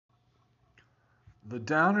The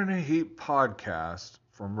Down in a Heap podcast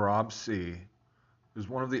from Rob C. is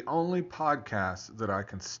one of the only podcasts that I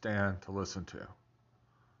can stand to listen to.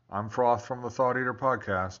 I'm Froth from the Thought Eater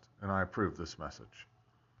podcast, and I approve this message.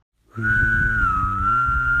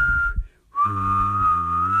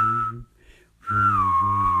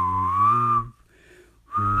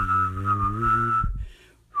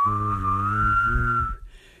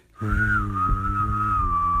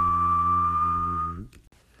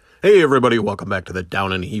 Hey everybody, welcome back to the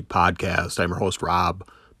Down in a Heap podcast. I'm your host Rob,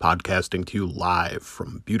 podcasting to you live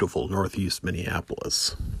from beautiful northeast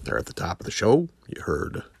Minneapolis. There at the top of the show, you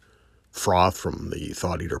heard Froth from the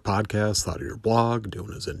Thought Eater podcast, Thought Eater blog,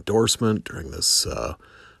 doing his endorsement during this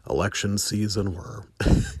election season where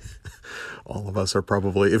all of us are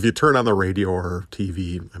probably, if you turn on the radio or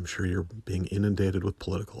TV, I'm sure you're being inundated with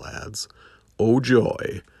political ads. Oh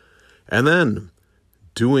joy. And then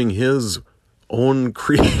doing his own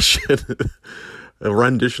creation, a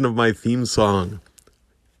rendition of my theme song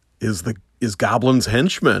is Goblin's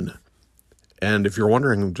Henchman. And if you're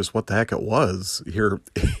wondering just what the heck it was,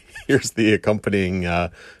 here's the accompanying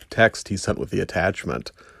text he sent with the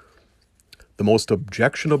attachment. The most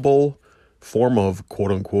objectionable form of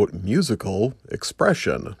quote-unquote musical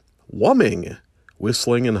expression, wumming,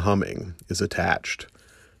 whistling and humming, is attached.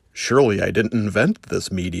 Surely I didn't invent this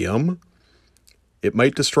medium. It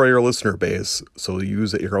might destroy your listener base, so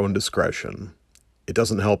use at your own discretion. It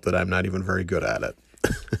doesn't help that I'm not even very good at it.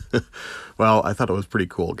 Well, I thought it was pretty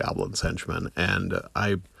cool, Goblin's Henchman, and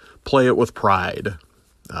I play it with pride.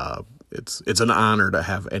 It's an honor to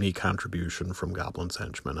have any contribution from Goblin's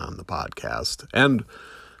Henchman on the podcast. And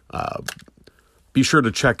be sure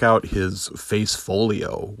to check out his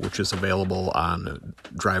Facefolio, which is available on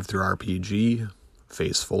DriveThruRPG.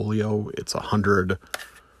 Facefolio, it's 100...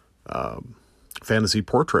 fantasy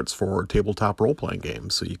portraits for tabletop role-playing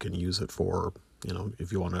games, so you can use it for,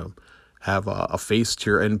 if you want to have a face to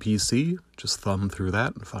your NPC, just thumb through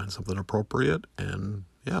that and find something appropriate and,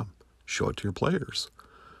 show it to your players.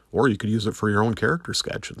 Or you could use it for your own character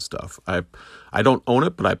sketch and stuff. I don't own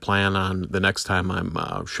it, but I plan on the next time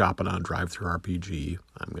I'm shopping on DriveThruRPG,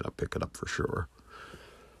 I'm going to pick it up for sure.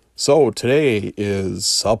 So today is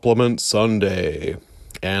Supplement Sunday,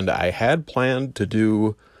 and I had planned to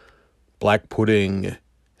do Black Pudding,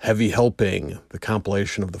 Heavy Helping, the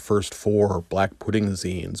compilation of the first 4 Black Pudding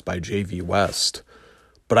zines by J.V. West.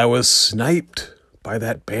 But I was sniped by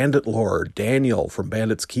that bandit lord, Daniel from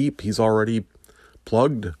Bandit's Keep. He's already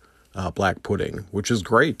plugged Black Pudding, which is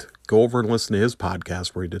great. Go over and listen to his podcast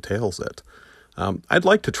where he details it. I'd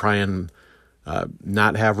like to try and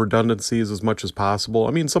not have redundancies as much as possible.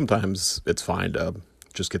 I mean, sometimes it's fine to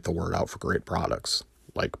just get the word out for great products,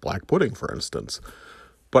 like Black Pudding, for instance.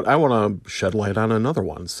 But I want to shed light on another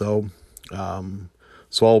one. So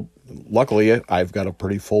luckily, I've got a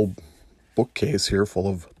pretty full bookcase here full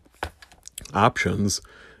of options,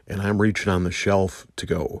 and I'm reaching on the shelf to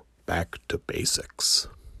go back to basics.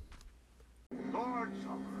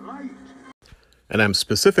 And I'm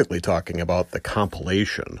specifically talking about the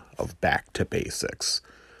compilation of Back to Basics.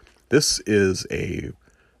 This is a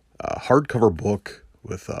hardcover book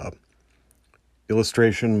with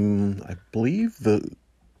illustration. I believe the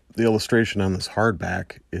illustration on this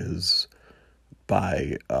hardback is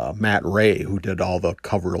by Matt Ray, who did all the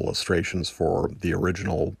cover illustrations for the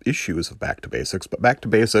original issues of Back to Basics. But Back to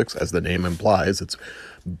Basics, as the name implies, it's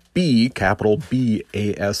B, capital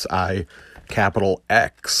B-A-S-I, capital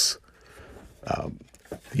X.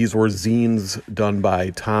 These were zines done by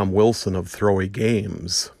Tom Wilson of Throwy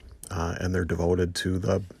Games, and they're devoted to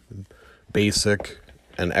the basic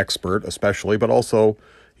and expert especially, but also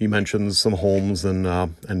he mentions some Holmes and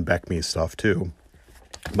Beckme stuff too.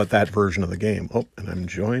 But that version of the game. Oh, and I'm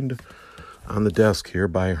joined on the desk here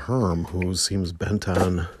by Herm, who seems bent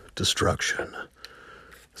on destruction.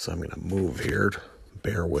 So I'm going to move here.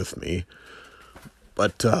 Bear with me.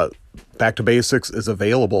 But Back to Basics is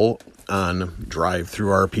available on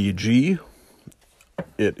DriveThruRPG.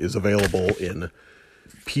 It is available in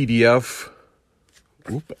PDF.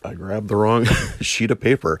 Oop, I grabbed the wrong sheet of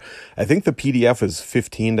paper. I think the PDF is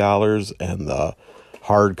 $15 and the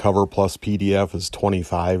hardcover plus PDF is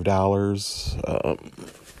 $25.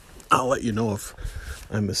 I'll let you know if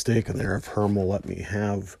I'm mistaken there, if Herm will let me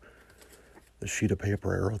have the sheet of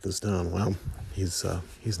paper. I wrote this down. Well, he's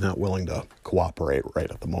not willing to cooperate right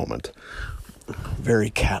at the moment. Very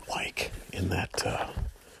cat-like in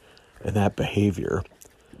that behavior.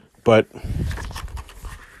 But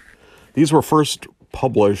these were first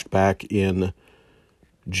published back in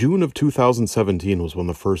June of 2017 was when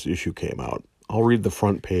the first issue came out. I'll read the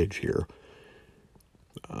front page here.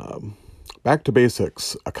 Back to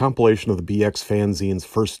Basics, a compilation of the BX fanzine's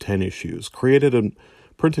first 10 issues, created and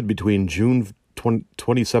printed between June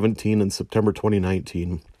 2017 and September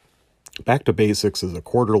 2019. Back to Basics is a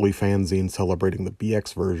quarterly fanzine celebrating the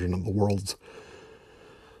BX version of the world's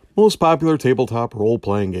most popular tabletop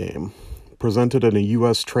role-playing game. Presented in a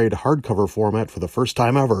U.S. trade hardcover format for the first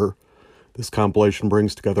time ever, this compilation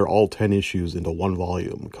brings together all 10 issues into one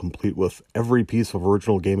volume, complete with every piece of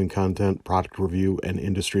original gaming content, product review, and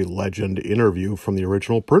industry legend interview from the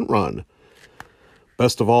original print run.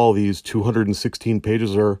 Best of all, these 216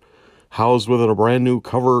 pages are housed within a brand new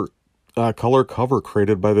color cover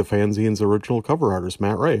created by the fanzine's original cover artist,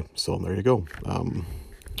 Matt Ray. So there you go.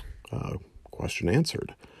 Question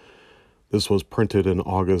answered. This was printed in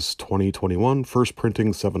August 2021, first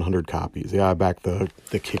printing 700 copies. Yeah, I backed the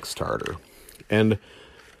Kickstarter. And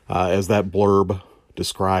as that blurb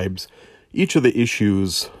describes, each of the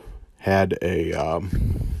issues had an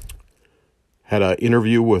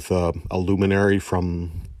interview with a luminary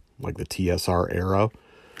from like the TSR era.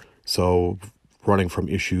 So running from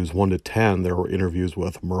issues 1 to 10, there were interviews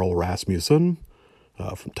with Merle Rasmussen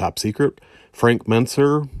from Top Secret, Frank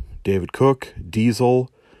Menser, David Cook, Diesel,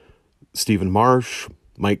 Stephen Marsh,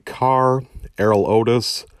 Mike Carr, Errol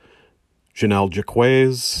Otis, Janelle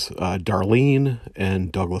Jaquez, Darlene,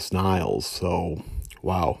 and Douglas Niles. So,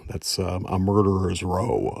 wow, that's a murderer's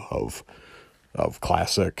row of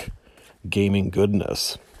classic gaming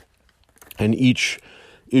goodness. And each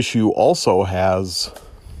issue also has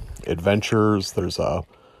adventures. There's a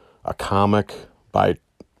comic by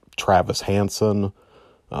Travis Hansen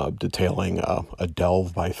detailing a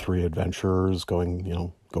delve by 3 adventurers going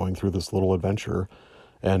through this little adventure.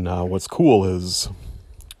 And what's cool is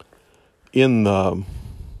in the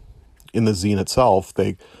zine itself,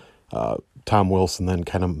 Tom Wilson then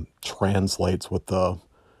kind of translates what the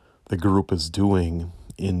group is doing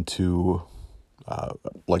into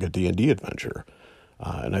like a D&D adventure.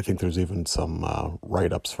 And I think there's even some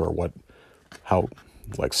write-ups for how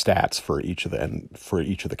stats for each of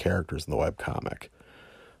the characters in the webcomic.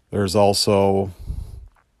 There's also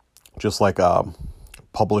just like a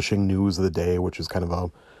publishing news of the day, which is kind of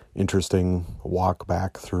a interesting walk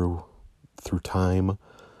back through time.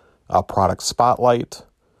 Product spotlight,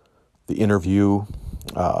 the interview,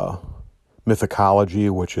 mythicology,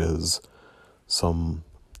 which is some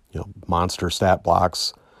monster stat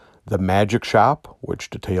blocks, the magic shop, which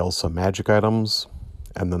details some magic items,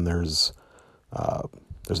 and then there's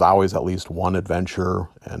always at least one adventure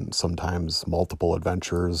and sometimes multiple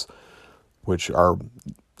adventures, which are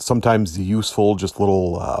sometimes useful, just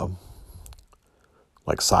little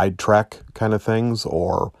side trek kind of things,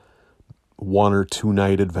 or 1 or 2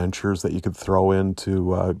 night adventures that you could throw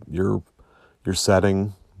into your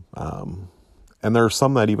setting. And there are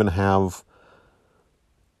some that even have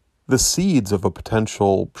the seeds of a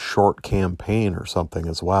potential short campaign or something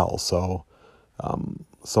as well. So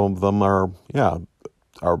some of them are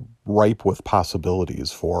ripe with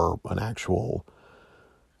possibilities for an actual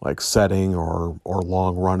setting or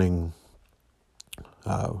long running.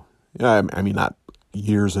 I mean, not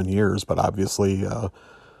years and years, but obviously,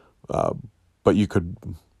 but you could,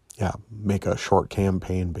 make a short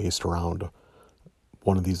campaign based around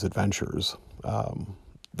one of these adventures.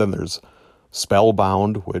 Then there's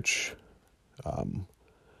Spellbound, which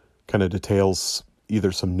kind of details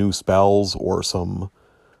either some new spells or some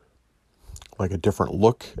a different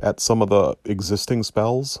look at some of the existing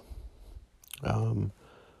spells.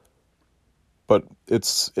 But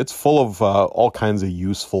it's full of all kinds of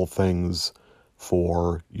useful things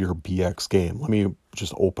for your BX game. Let me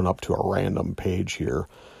just open up to a random page here.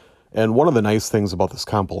 And one of the nice things about this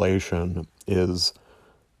compilation is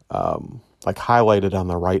highlighted on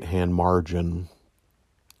the right-hand margin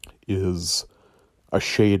is a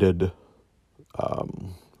shaded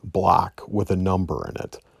block with a number in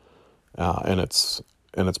it. And it's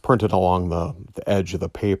printed along the edge of the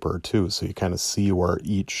paper too, so you kind of see where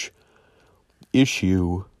each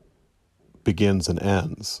issue begins and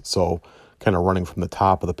ends. So kind of running from the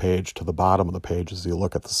top of the page to the bottom of the page, as you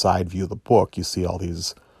look at the side view of the book, you see all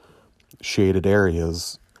these shaded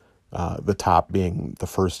areas, the top being the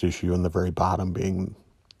first issue and the very bottom being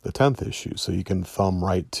the 10th issue. So you can thumb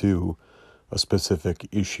right to a specific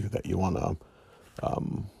issue that you want to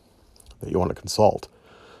consult.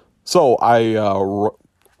 So I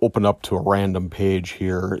open up to a random page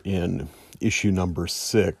here in issue number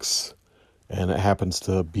 6, and it happens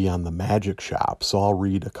to be on the magic shop. So I'll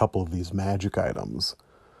read a couple of these magic items.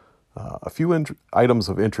 A few items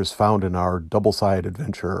of interest found in our double-sided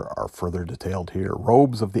adventure are further detailed here.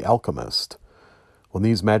 Robes of the Alchemist. When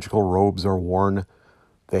these magical robes are worn,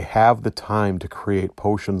 They have the time to create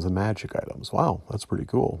potions and magic items. Wow, that's pretty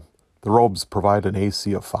cool. The robes provide an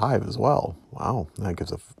AC of 5 as well. Wow, that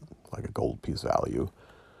gives a gold piece value.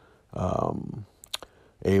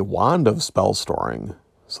 A wand of spell storing.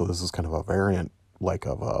 So this is kind of a variant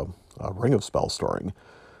of a ring of spell storing.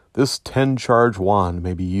 This 10 charge wand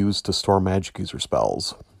may be used to store magic user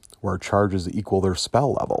spells, where charges equal their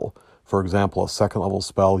spell level. For example, a second level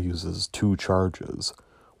spell uses 2 charges.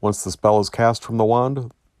 Once the spell is cast from the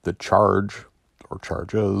wand, the charge or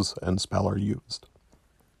charges and spell are used.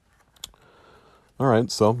 All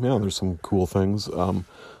right, so yeah, there's some cool things.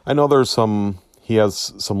 I know he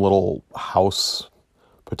has some little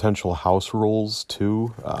potential house rules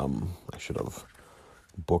too. I should have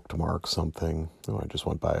bookmarked something. Oh, I just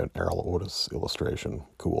went by an Errol Otis illustration.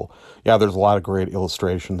 Cool. Yeah, there's a lot of great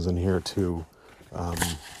illustrations in here too.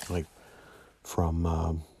 Like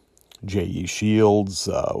from J.E. Shields,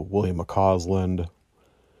 William McCausland,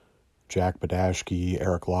 Jack Badashky,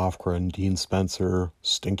 Eric Lofgren, Dean Spencer,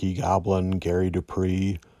 Stinky Goblin, Gary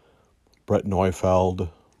Dupree, Brett Neufeld,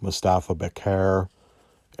 Mustafa Becker,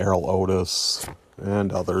 Errol Otis,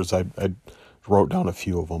 and others. I wrote down a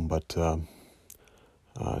few of them, but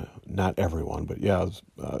not everyone. But yeah,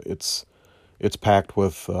 it's packed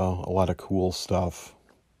with a lot of cool stuff,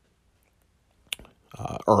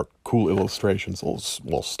 or cool illustrations,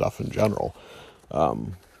 little stuff in general. Let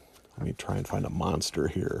me try and find a monster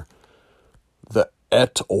here. The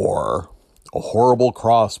Et-Or, a horrible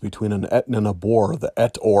cross between an Etten and a boar. The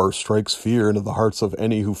Et-Or strikes fear into the hearts of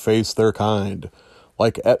any who face their kind.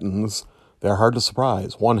 Like Ettins, they are hard to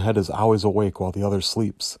surprise. One head is always awake while the other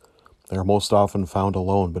sleeps. They are most often found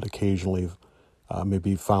alone, but occasionally may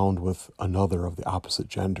be found with another of the opposite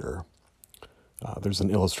gender. There's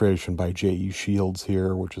an illustration by J.E. Shields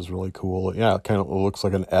here, which is really cool. Yeah, it kind of looks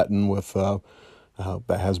like an Etten with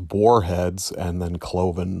that has boar heads and then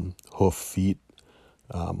cloven hoof feet.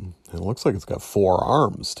 And it looks like it's got 4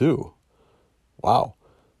 arms too. Wow.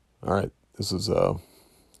 All right, this is a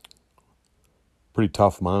pretty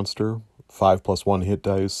tough monster. 5+1 hit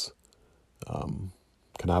dice.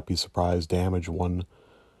 Cannot be surprised. Damage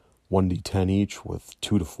 1d10 each with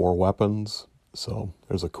 2 to 4 weapons. So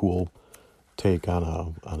there's a cool take on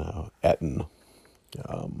a Etten.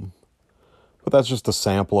 But that's just a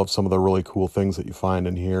sample of some of the really cool things that you find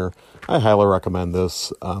in here. I highly recommend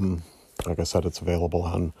this. Like I said, it's available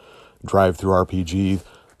on DriveThruRPG.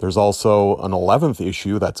 There's also an 11th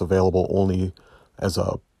issue that's available only as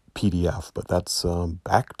a PDF, but that's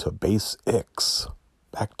Back to Basics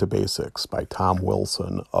by Tom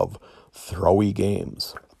Wilson of Throwy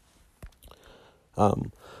Games.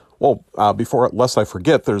 Lest I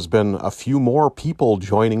forget, there's been a few more people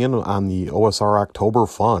joining in on the OSR October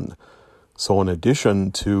fun. So in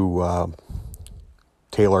addition to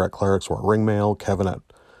Taylor at Clerics War Ringmail, Kevin at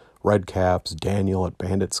Redcaps, Daniel at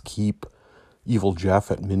Bandits Keep, Evil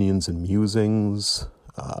Jeff at Minions and Musings,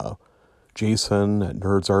 Jason at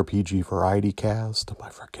Nerds RPG Variety Cast. Am I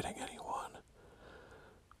forgetting anyone?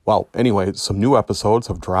 Well, anyway, some new episodes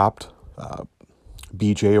have dropped.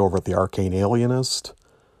 BJ over at the Arcane Alienist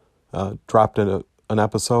dropped an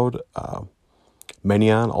episode.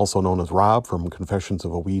 Menion, also known as Rob from Confessions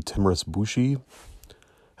of a Wee Timorous Bushi,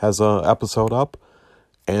 has an episode up.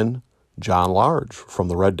 And John Large from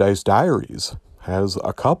the Red Dice Diaries has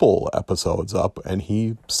a couple episodes up, and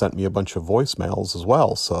he sent me a bunch of voicemails as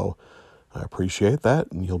well. So I appreciate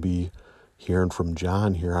that, and you'll be hearing from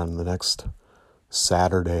John here on the next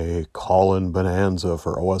Saturday call-in bonanza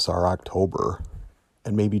for OSR October.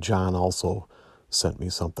 And maybe John also sent me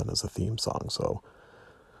something as a theme song. So,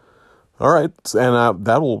 all right, and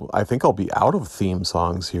I think I'll be out of theme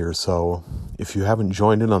songs here. So if you haven't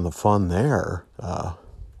joined in on the fun there,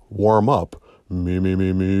 warm up, me,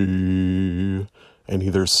 and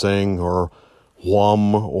either sing or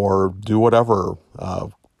hum or do whatever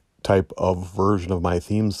type of version of my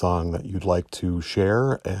theme song that you'd like to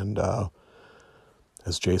share. And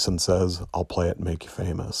as Jason says, I'll play it and make you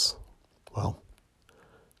famous. Well,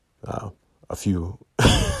 a few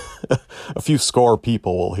score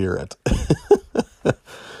people will hear it.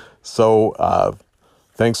 So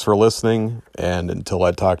thanks for listening, and until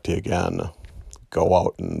I talk to you again, go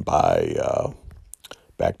out and buy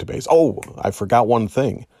Back to Base. Oh, I forgot one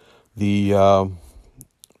thing. The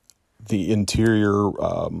interior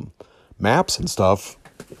maps and stuff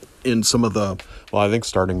in some of the, I think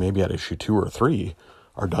starting maybe at issue 2 or 3,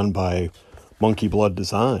 are done by Monkey Blood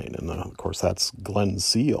Design. And of course, that's Glenn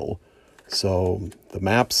Seal. So the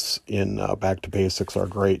maps in Back to Basics are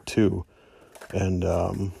great too. And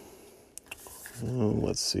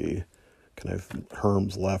let's see.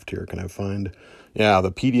 Herms left here. Can I find? Yeah,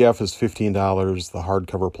 the PDF is $15. The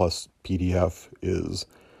hardcover plus PDF is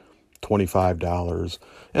 $25.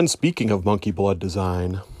 And speaking of Monkey Blood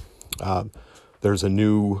Design, there's a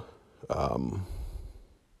new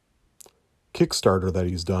Kickstarter that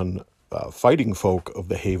he's done, Fighting Folk of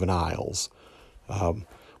the Haven Isles,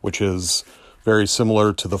 which is very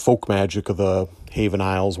similar to the folk magic of the Haven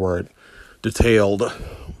Isles, where it detailed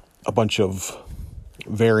a bunch of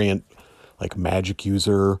variant like magic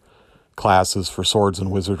user classes for swords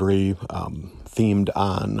and wizardry, themed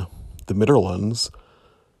on the Midderlands,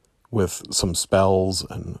 with some spells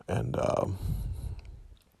and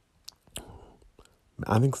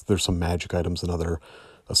I think there's some magic items and other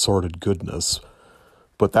assorted goodness.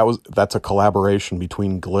 But that's a collaboration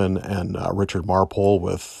between Glenn and Richard Marpole,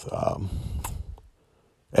 with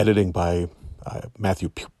editing by Matthew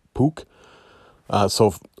Pook.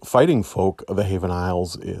 So Fighting Folk of the Haven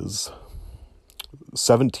Isles is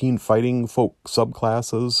 17 fighting folk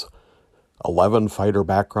subclasses, 11 fighter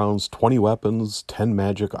backgrounds, 20 weapons, 10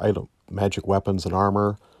 magic weapons and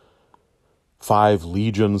armor, 5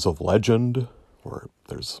 legions of legend, where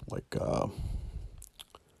there's like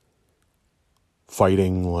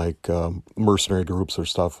fighting like mercenary groups or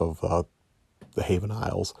stuff of the Haven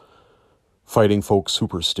Isles. Fighting Folk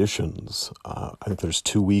superstitions. I think there's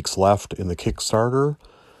 2 weeks left in the Kickstarter.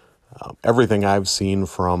 Everything I've seen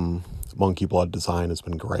from Monkey Blood Design has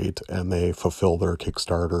been great, and they fulfill their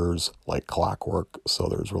Kickstarters like clockwork, so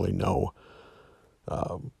there's really no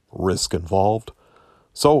risk involved.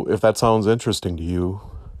 So if that sounds interesting to you,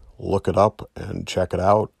 look it up and check it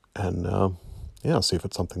out, and see if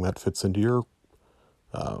it's something that fits into your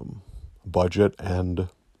budget and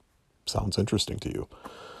sounds interesting to you.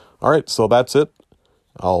 All right, so that's it.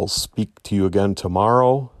 I'll speak to you again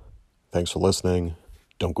tomorrow. Thanks for listening.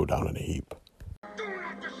 Don't go down in a heap. Do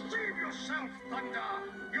not deceive yourself, Thunder.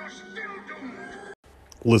 You're still doomed.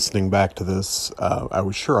 Listening back to this, I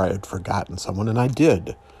was sure I had forgotten someone, and I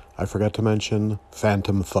did. I forgot to mention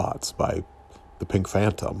Phantom Thoughts by the Pink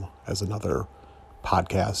Phantom as another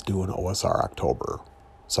podcast due in OSR October.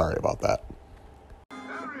 Sorry about that.